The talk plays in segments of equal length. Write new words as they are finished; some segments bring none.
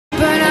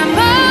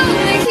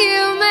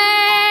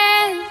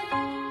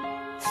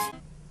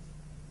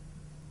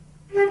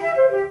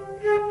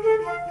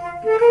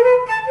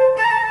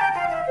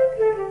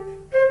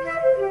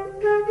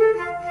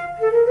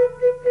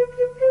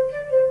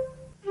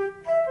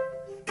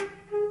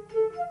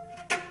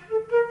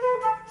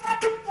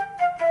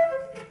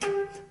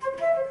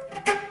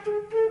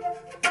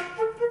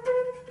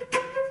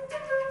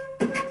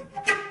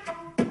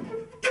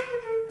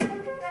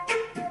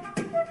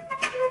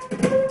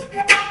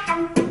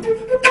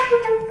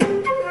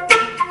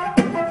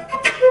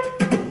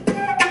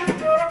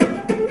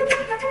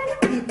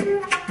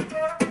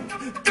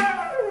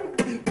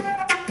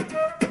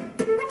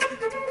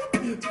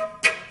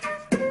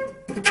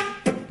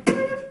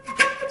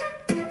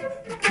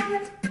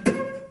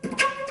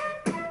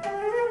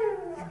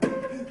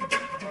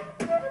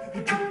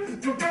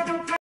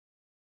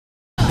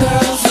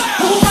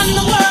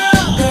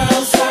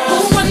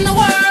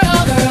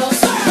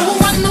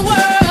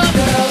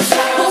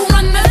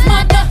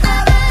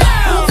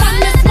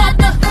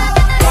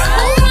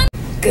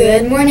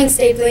Good morning,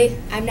 Stapley.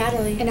 I'm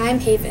Natalie. And I'm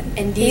Haven.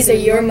 And these are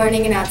your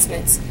morning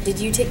announcements. Did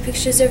you take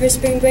pictures over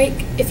spring break?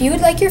 If you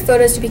would like your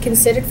photos to be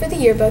considered for the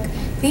yearbook,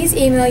 please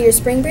email your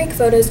spring break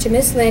photos to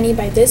Miss Lanny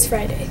by this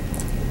Friday.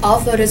 All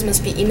photos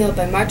must be emailed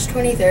by March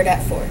 23rd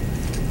at 4.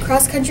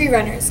 Cross-country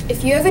runners,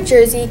 if you have a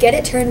jersey, get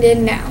it turned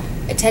in now.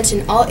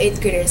 Attention all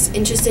 8th graders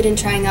interested in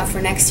trying out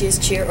for next year's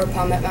cheer or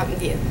prom at Mountain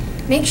View.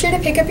 Make sure to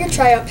pick up your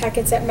tryout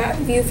packets at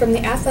Mountain View from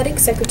the Athletic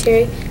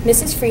Secretary,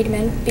 Mrs.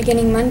 Friedman,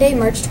 beginning Monday,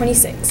 March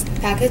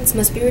 26th. Packets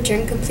must be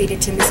returned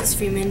completed to Mrs.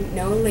 Freeman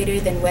no later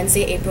than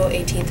Wednesday, April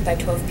 18th by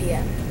 12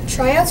 p.m.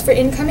 Tryouts for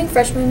incoming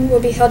freshmen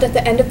will be held at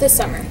the end of the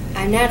summer.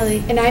 I'm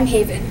Natalie. And I'm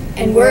Haven.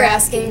 And we're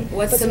asking,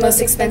 what's the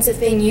most expensive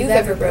thing you've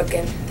ever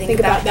broken? Think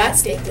about that,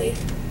 Stapley.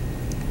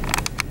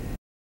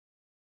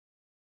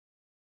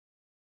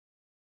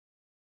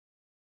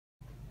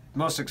 The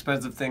most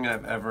expensive thing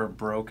I've ever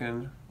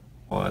broken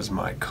was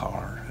my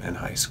car in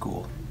high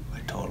school. I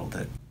totaled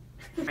it.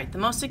 Right, the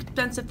most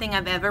expensive thing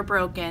I've ever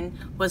broken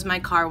was my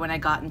car when I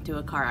got into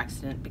a car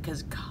accident,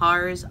 because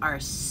cars are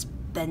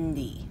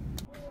spendy.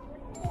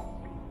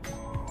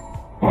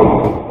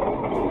 All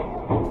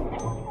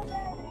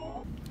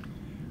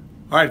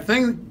right, the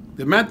thing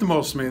that meant the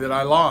most to me that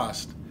I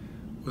lost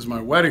was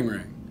my wedding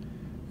ring.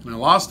 And I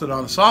lost it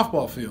on a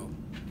softball field.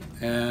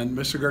 And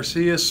Mr.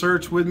 Garcia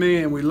searched with me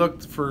and we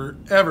looked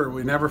forever,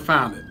 we never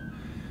found it.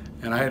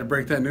 And I had to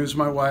break that news to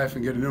my wife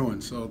and get a new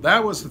one. So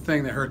that was the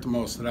thing that hurt the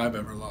most that I've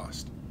ever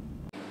lost.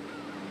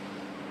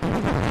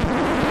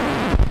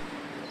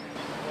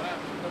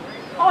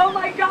 Oh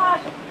my God!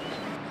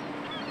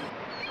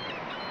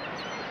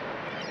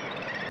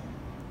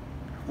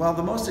 Well,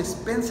 the most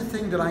expensive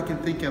thing that I can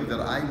think of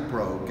that I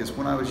broke is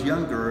when I was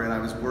younger and I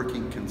was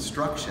working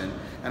construction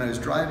and I was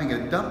driving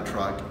a dump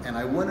truck and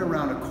I went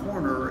around a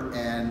corner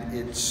and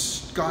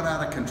it got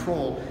out of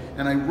control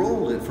and I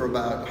rolled it for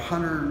about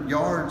 100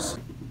 yards.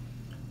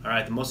 All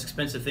right, the most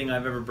expensive thing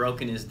I've ever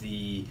broken is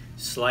the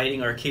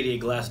sliding Arcadia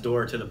glass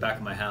door to the back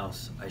of my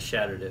house. I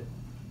shattered it.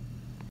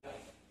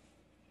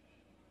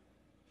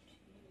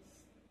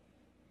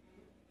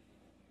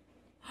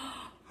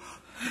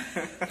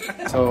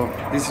 So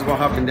this is what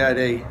happened that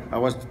day. I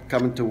was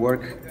coming to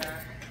work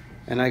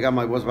and I got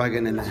my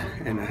Volkswagen and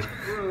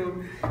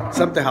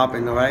something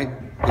happened, all right?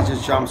 It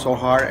just jumped so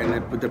hard and I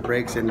put the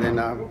brakes and then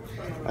I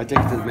take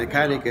it to the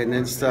mechanic and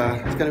it's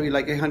gonna be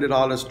like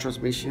 $800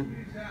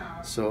 transmission.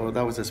 So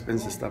that was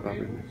expensive stuff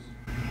happening.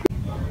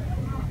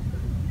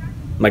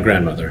 My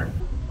grandmother.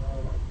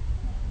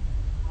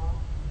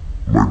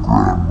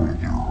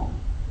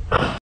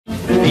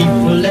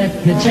 People,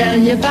 let me tell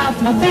you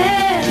about my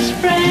best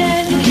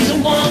friend. He's a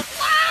one.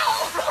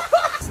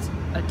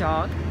 A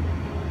dog,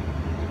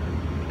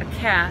 a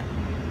cat,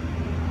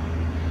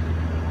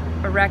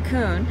 a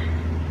raccoon,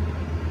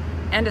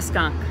 and a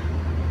skunk.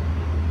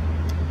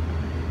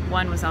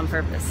 One was on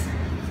purpose.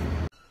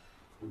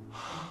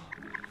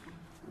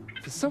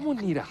 Does someone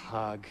need a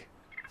hug?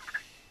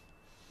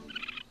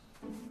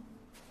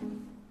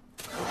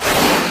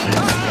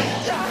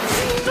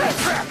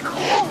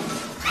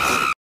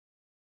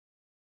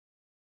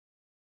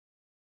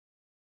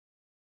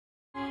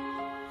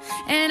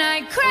 And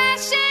I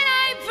crash and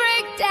I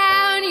break down.